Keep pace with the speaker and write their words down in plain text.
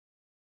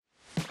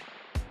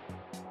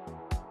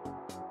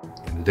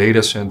the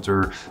data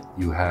center,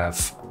 you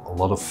have a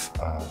lot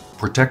of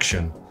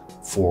protection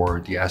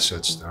for the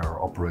assets that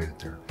are operated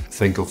there.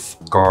 Think of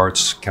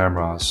guards,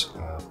 cameras,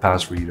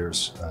 pass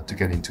readers to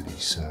get into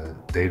these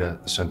data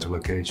center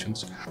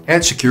locations.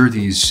 Edge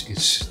security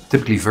is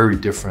typically very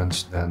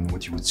different than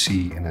what you would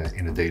see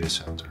in a data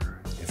center.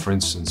 For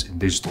instance, in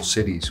digital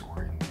cities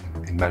or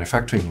in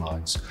manufacturing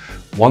lines,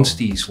 once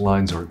these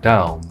lines are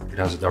down, it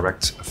has a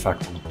direct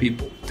effect on the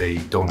people. They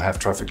don't have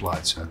traffic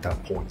lights at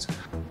that point.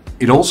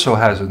 It also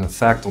has an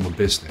effect on the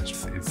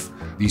business. If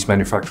these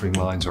manufacturing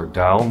lines are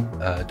down,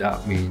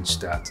 that means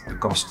that the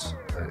cost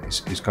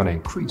is going to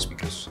increase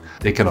because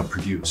they cannot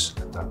produce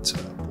at that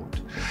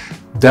point.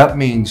 That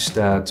means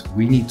that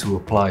we need to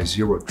apply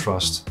zero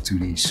trust to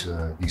these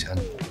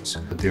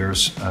endpoints.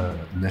 There's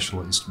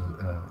National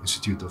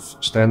Institute of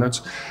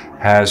Standards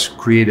has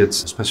created a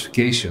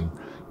specification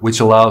which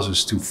allows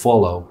us to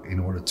follow in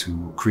order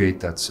to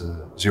create that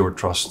zero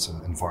trust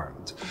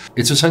environment.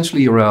 It's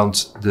essentially around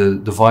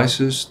the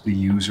devices, the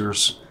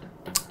users,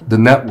 the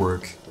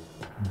network,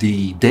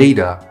 the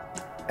data,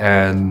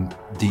 and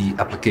the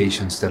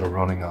applications that are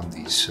running on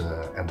these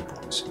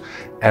endpoints.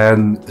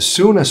 And as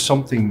soon as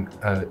something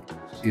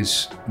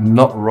is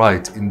not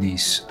right in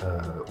these,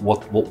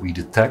 what we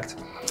detect,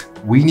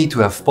 we need to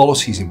have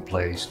policies in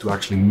place to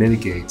actually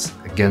mitigate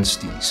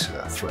against these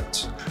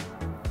threats.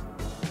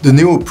 The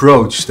new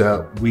approach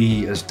that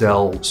we as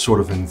Dell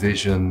sort of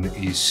envision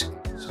is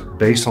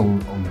based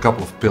on a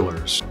couple of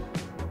pillars.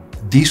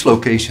 These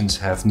locations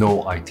have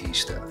no IT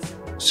staff,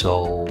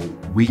 so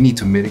we need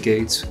to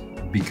mitigate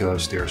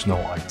because there's no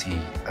IT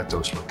at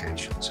those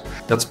locations.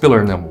 That's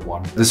pillar number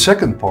one. The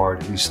second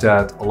part is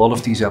that a lot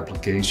of these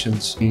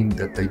applications mean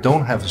that they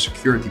don't have a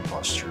security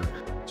posture.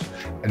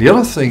 And the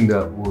other thing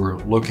that we're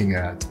looking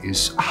at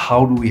is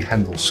how do we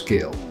handle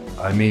scale?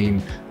 I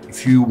mean,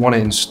 if you want to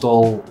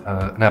install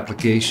an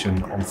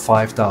application on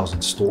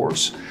 5,000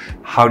 stores,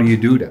 how do you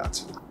do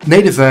that?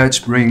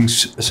 NativeEdge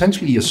brings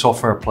essentially a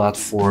software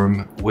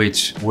platform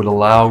which would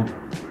allow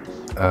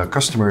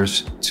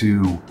customers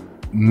to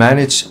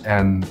manage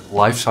and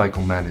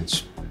lifecycle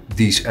manage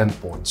these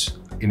endpoints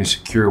in a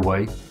secure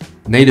way.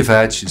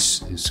 NativeEdge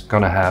is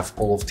going to have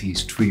all of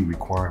these three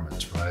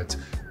requirements, right?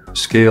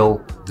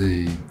 Scale,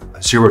 the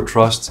zero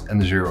trust, and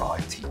the zero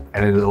IT.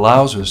 And it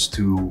allows us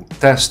to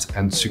test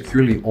and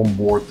securely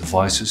onboard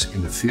devices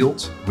in the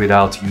field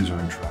without user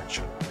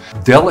interaction.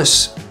 Dell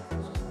is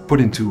put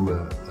into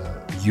a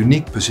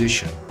unique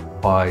position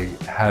by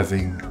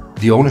having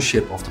the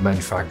ownership of the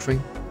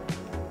manufacturing,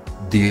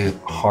 the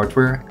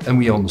hardware, and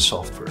we own the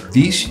software.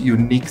 These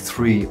unique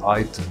three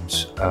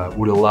items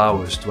would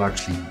allow us to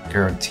actually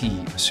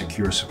guarantee a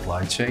secure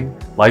supply chain.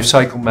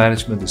 Lifecycle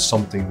management is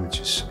something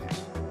which is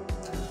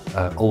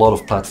a lot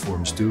of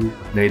platforms do.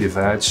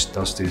 NativeEdge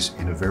does this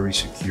in a very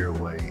secure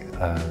way,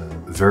 a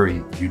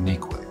very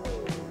unique way.